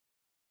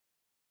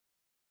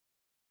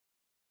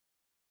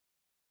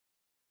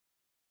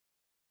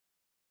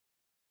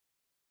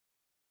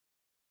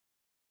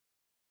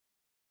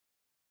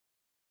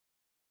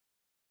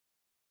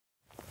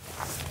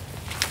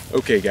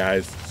Okay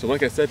guys, so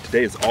like I said,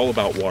 today is all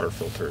about water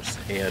filters,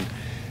 and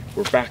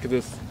we're back at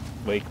this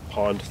lake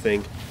pond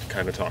thing to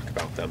kind of talk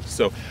about them.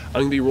 So I'm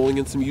going to be rolling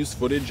in some used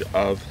footage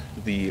of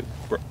the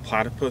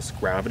Platypus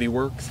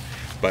GravityWorks,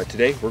 but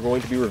today we're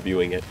going to be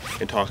reviewing it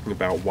and talking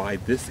about why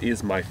this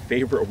is my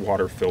favorite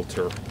water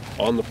filter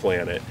on the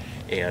planet,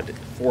 and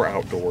for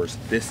outdoors,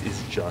 this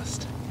is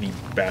just the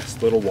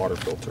best little water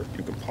filter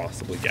you can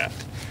possibly get.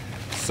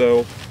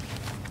 So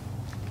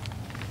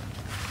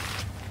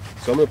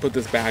I'm going to put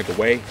this bag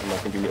away. I'm not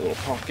going to give me a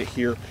little pocket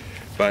here,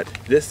 but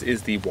this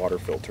is the water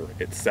filter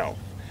itself.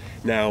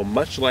 Now,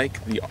 much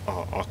like the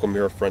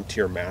Aquamira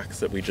Frontier Max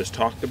that we just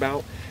talked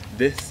about,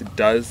 this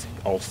does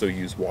also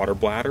use water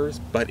bladders,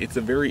 but it's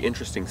a very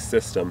interesting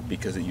system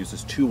because it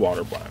uses two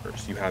water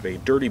bladders. You have a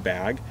dirty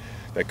bag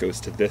that goes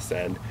to this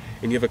end,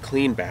 and you have a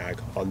clean bag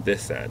on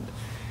this end.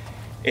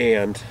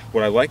 And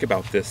what I like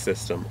about this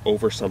system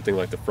over something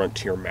like the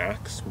Frontier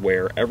Max,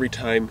 where every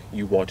time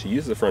you want to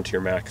use the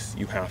Frontier Max,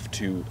 you have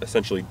to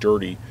essentially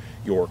dirty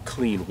your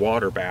clean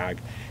water bag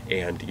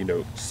and,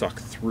 suck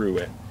through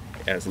it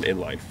as an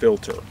inline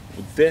filter.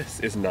 This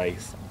is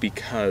nice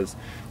because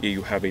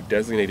you have a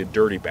designated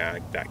dirty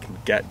bag that can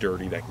get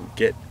dirty, that can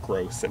get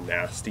gross and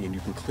nasty, and you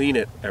can clean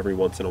it every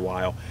once in a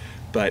while.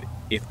 But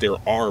if there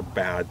are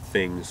bad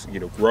things,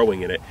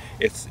 growing in it,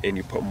 and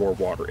you put more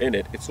water in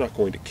it, it's not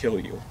going to kill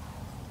you.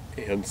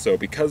 And so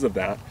because of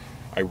that,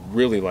 I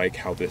really like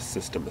how this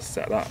system is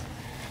set up.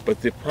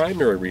 But the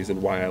primary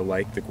reason why I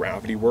like the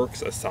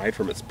GravityWorks, aside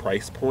from its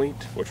price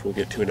point, which we'll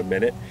get to in a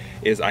minute,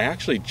 is I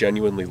actually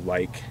genuinely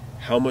like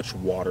how much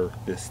water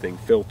this thing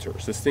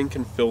filters. This thing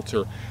can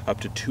filter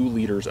up to 2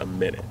 liters a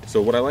minute.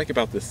 So what I like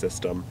about this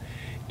system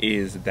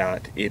is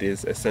that it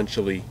is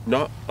essentially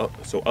not,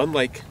 so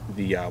unlike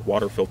the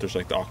water filters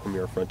like the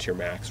Aquamira Frontier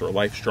Max or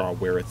Life Straw,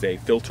 where it's a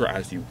filter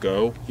as you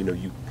go,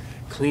 you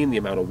clean the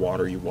amount of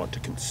water you want to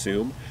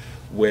consume.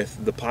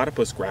 With the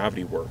Platypus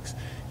GravityWorks,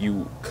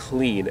 you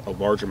clean a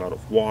large amount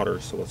of water,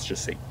 so let's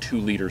just say 2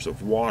 liters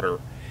of water,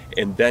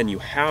 and then you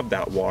have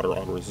that water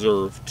on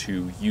reserve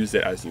to use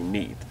it as you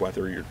need,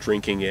 whether you're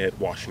drinking it,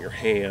 washing your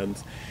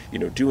hands,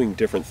 doing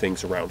different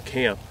things around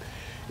camp.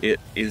 It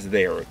is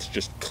there. It's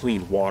just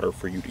clean water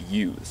for you to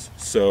use.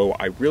 So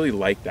I really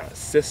like that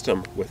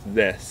system with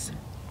this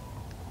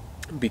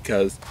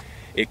because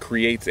it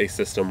creates a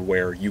system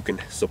where you can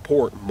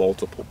support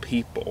multiple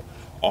people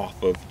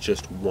off of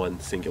just one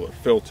singular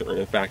filter. And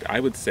in fact, I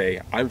would say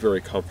I'm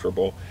very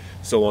comfortable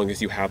so long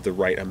as you have the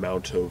right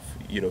amount of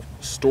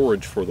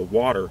storage for the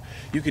water.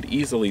 You could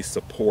easily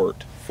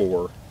support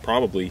for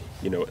probably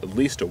at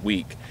least a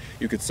week,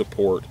 you could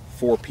support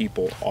 4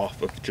 people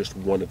off of just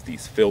one of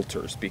these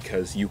filters,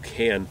 because you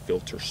can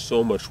filter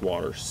so much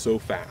water so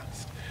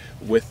fast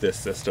with this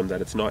system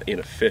that it's not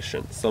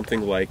inefficient.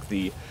 Something like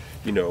the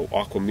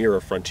Aquamira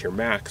Frontier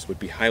Max would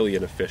be highly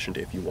inefficient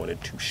if you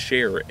wanted to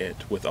share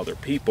it with other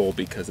people,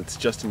 because it's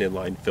just an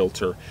inline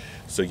filter.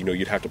 So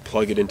you'd have to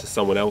plug it into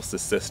someone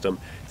else's system,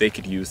 they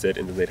could use it,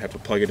 and then they'd have to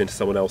plug it into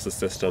someone else's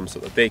system so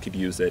that they could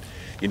use it.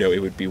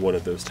 It would be one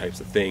of those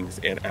types of things.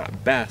 And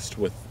at best,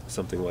 with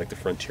something like the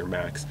Frontier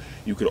Max,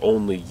 you could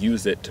only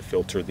use it to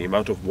filter the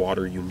amount of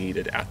water you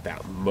needed at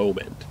that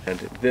moment. And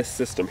this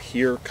system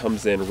here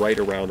comes in right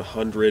around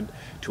 $100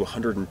 to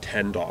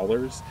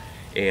 $110.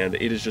 And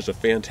it is just a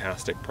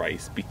fantastic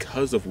price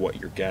because of what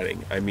you're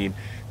getting. I mean,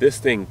 this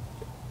thing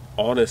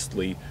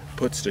honestly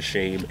puts to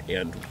shame,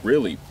 and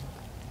really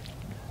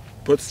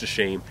puts to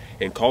shame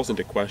and calls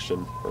into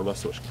question, or not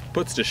so much,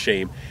 puts to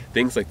shame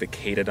things like the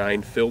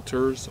Katadyn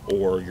filters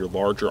or your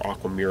larger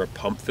Aquamira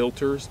pump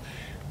filters,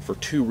 for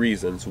 2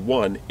 reasons.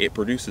 One, it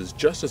produces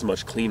just as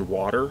much clean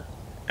water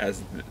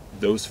as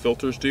those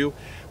filters do,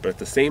 but at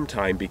the same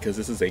time, because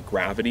this is a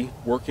gravity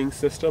working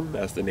system,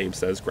 as the name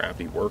says,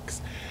 GravityWorks,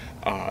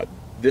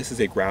 this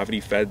is a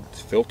gravity-fed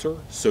filter,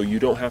 so you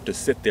don't have to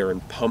sit there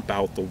and pump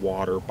out the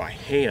water by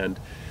hand.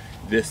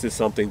 This is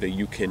something that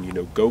you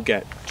can, go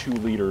get 2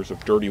 liters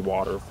of dirty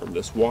water from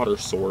this water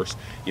source,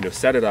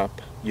 set it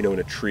up, in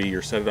a tree,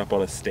 or set it up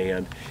on a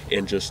stand,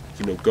 and just,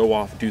 go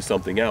off, do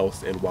something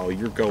else. And while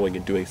you're going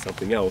and doing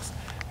something else,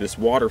 this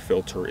water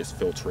filter is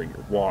filtering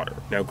your water.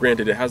 Now,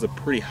 granted, it has a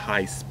pretty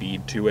high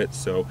speed to it,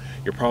 so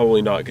you're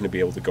probably not going to be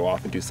able to go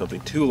off and do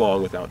something too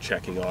long without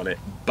checking on it,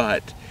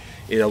 but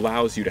it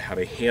allows you to have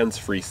a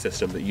hands-free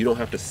system that you don't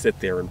have to sit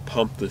there and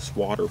pump this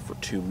water for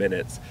 2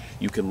 minutes.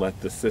 You can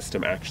let the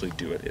system actually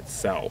do it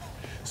itself.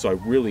 So I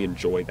really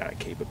enjoy that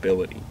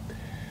capability.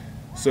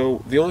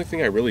 So the only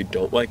thing I really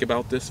don't like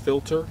about this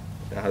filter,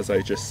 as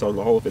I just sung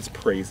all of its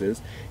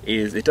praises,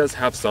 is it does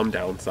have some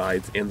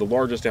downsides, and the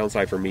largest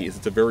downside for me is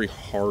it's a very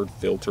hard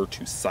filter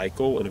to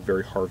cycle and a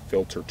very hard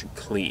filter to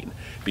clean,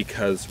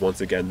 because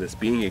once again, this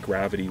being a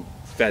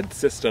gravity-fed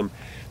system,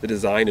 the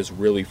design is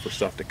really for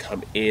stuff to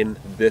come in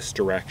this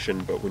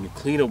direction. But when you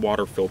clean a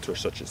water filter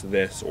such as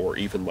this, or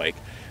even like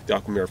the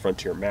Aquamira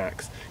Frontier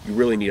Max, you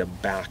really need a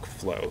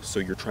backflow, so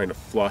you're trying to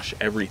flush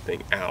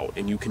everything out,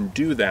 and you can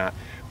do that,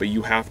 but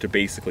you have to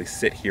basically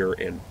sit here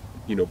and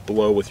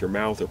blow with your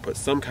mouth or put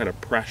some kind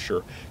of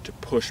pressure to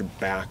push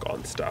back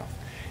on stuff.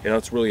 And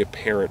that's really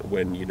apparent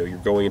when, you know, you're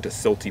going into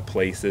silty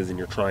places and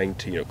you're trying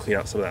to, you know, clean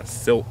out some of that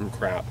silt and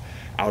crap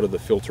out of the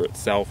filter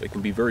itself. It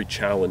can be very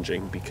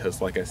challenging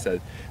because, like I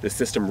said, the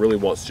system really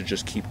wants to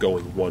just keep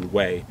going one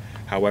way.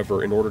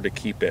 However, in order to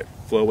keep it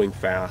flowing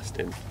fast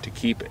and to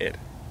keep it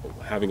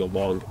having the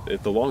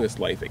longest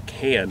life it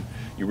can,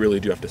 you really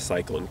do have to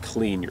cycle and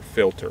clean your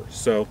filter.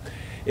 So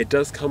it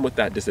does come with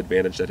that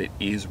disadvantage that it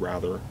is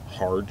rather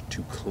hard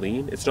to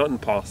clean. It's not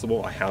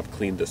impossible. I have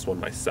cleaned this one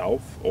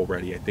myself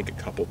already, I think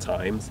a couple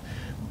times,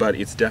 but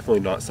it's definitely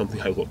not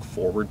something I look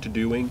forward to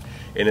doing,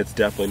 and it's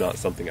definitely not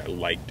something I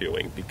like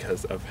doing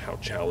because of how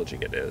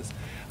challenging it is.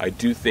 I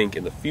do think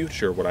in the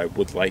future what I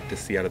would like to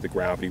see out of the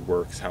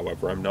GravityWorks,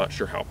 however, I'm not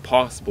sure how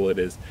possible it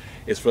is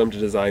for them to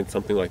design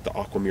something like the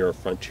Aquamira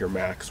Frontier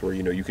Max, where,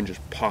 you know, you can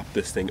just pop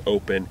this thing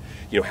open,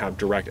 you know, have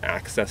direct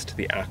access to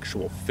the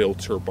actual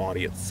filter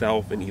body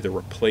itself and either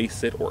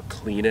replace it or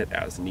clean it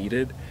as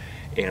needed.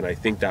 And I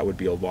think that would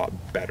be a lot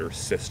better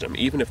system.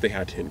 Even if they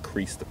had to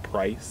increase the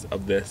price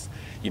of this,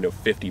 you know,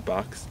 50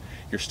 bucks,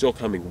 you're still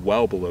coming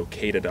well below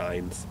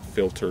Katadine's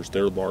filters.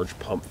 They're large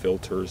pump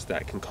filters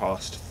that can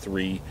cost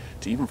 $300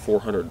 to even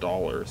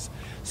 $400.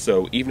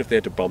 So even if they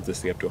had to bump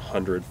this thing up to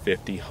 $150,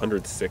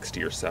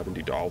 $160 or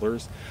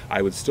 $70,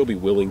 I would still be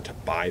willing to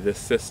buy this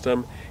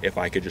system if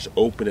I could just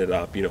open it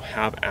up, you know,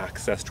 have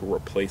access to a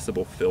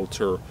replaceable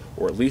filter,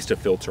 or at least a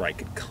filter I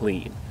could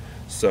clean.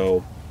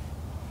 So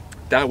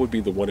that would be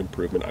the one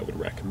improvement I would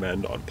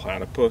recommend on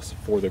Platypus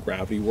for the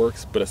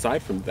GravityWorks. But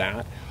aside from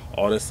that,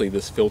 honestly,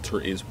 this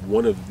filter is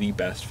one of the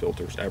best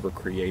filters ever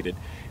created.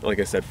 And like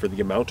I said, for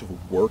the amount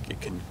of work it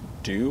can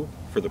do,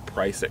 for the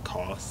price it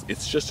costs,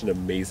 it's just an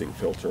amazing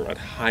filter. And I'd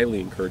highly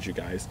encourage you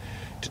guys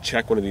to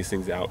check one of these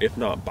things out, if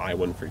not buy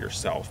one for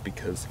yourself,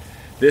 because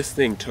this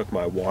thing took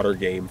my water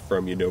game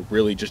from, you know,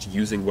 really just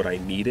using what I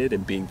needed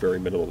and being very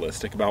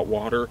minimalistic about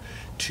water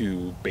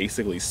to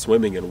basically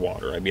swimming in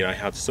water. I mean, I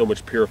have so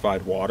much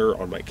purified water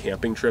on my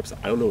camping trips,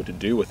 I don't know what to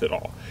do with it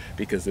all,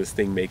 because this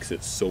thing makes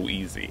it so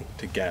easy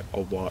to get a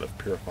lot of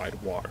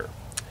purified water.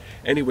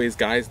 Anyways,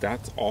 guys,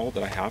 that's all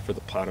that I have for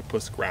the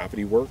Platypus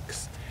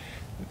GravityWorks.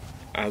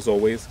 As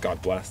always,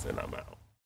 God bless, and I'm out.